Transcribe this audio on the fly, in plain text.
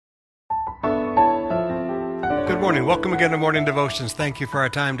morning. Welcome again to Morning Devotions. Thank you for our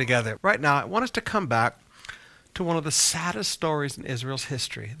time together. Right now, I want us to come back to one of the saddest stories in Israel's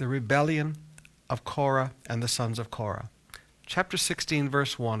history, the rebellion of Korah and the sons of Korah. Chapter 16,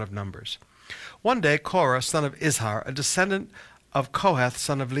 verse 1 of Numbers. One day, Korah, son of Izhar, a descendant of Kohath,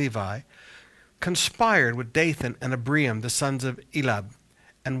 son of Levi, conspired with Dathan and Abiram, the sons of Elab,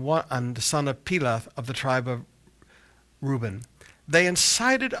 and the son of Pelath of the tribe of Reuben. They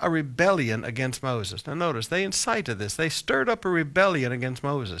incited a rebellion against Moses. Now notice, they incited this. They stirred up a rebellion against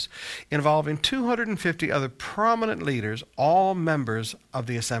Moses, involving 250 other prominent leaders, all members of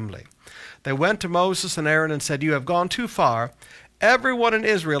the assembly. They went to Moses and Aaron and said, "You have gone too far. Everyone in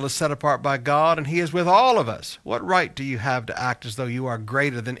Israel is set apart by God, and he is with all of us. What right do you have to act as though you are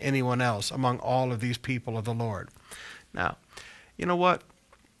greater than anyone else among all of these people of the Lord?" Now, you know what?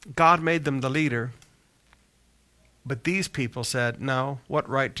 God made them the leader. But these people said, "No, what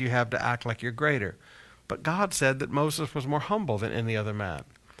right do you have to act like you're greater?" But God said that Moses was more humble than any other man.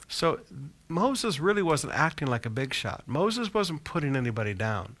 So Moses really wasn't acting like a big shot. Moses wasn't putting anybody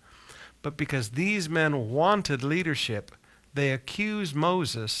down. But because these men wanted leadership, they accused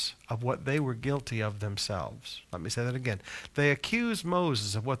Moses of what they were guilty of themselves. Let me say that again. They accused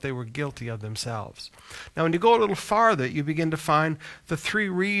Moses of what they were guilty of themselves. Now, when you go a little farther, you begin to find the three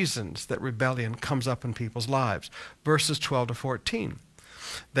reasons that rebellion comes up in people's lives. Verses 12 to 14.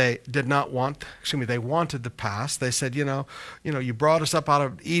 They wanted the past. They said, you brought us up out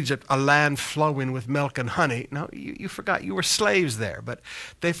of Egypt, a land flowing with milk and honey. No, you forgot you were slaves there. But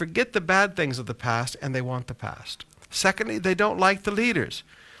they forget the bad things of the past, and they want the past. Secondly, they don't like the leaders.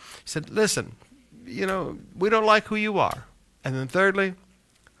 He said, "Listen, we don't like who you are." And then thirdly,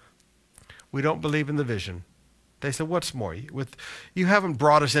 we don't believe in the vision. They said, "What's more, you haven't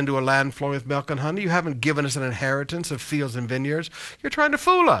brought us into a land flowing with milk and honey. You haven't given us an inheritance of fields and vineyards. You're trying to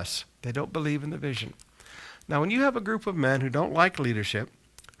fool us." They don't believe in the vision. Now, when you have a group of men who don't like leadership,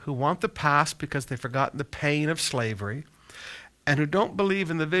 who want the past because they've forgotten the pain of slavery, and who don't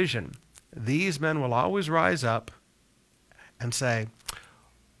believe in the vision, these men will always rise up and say,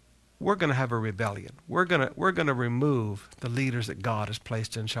 "We're going to have a rebellion. We're going to remove the leaders that God has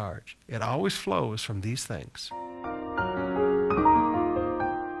placed in charge." It always flows from these things.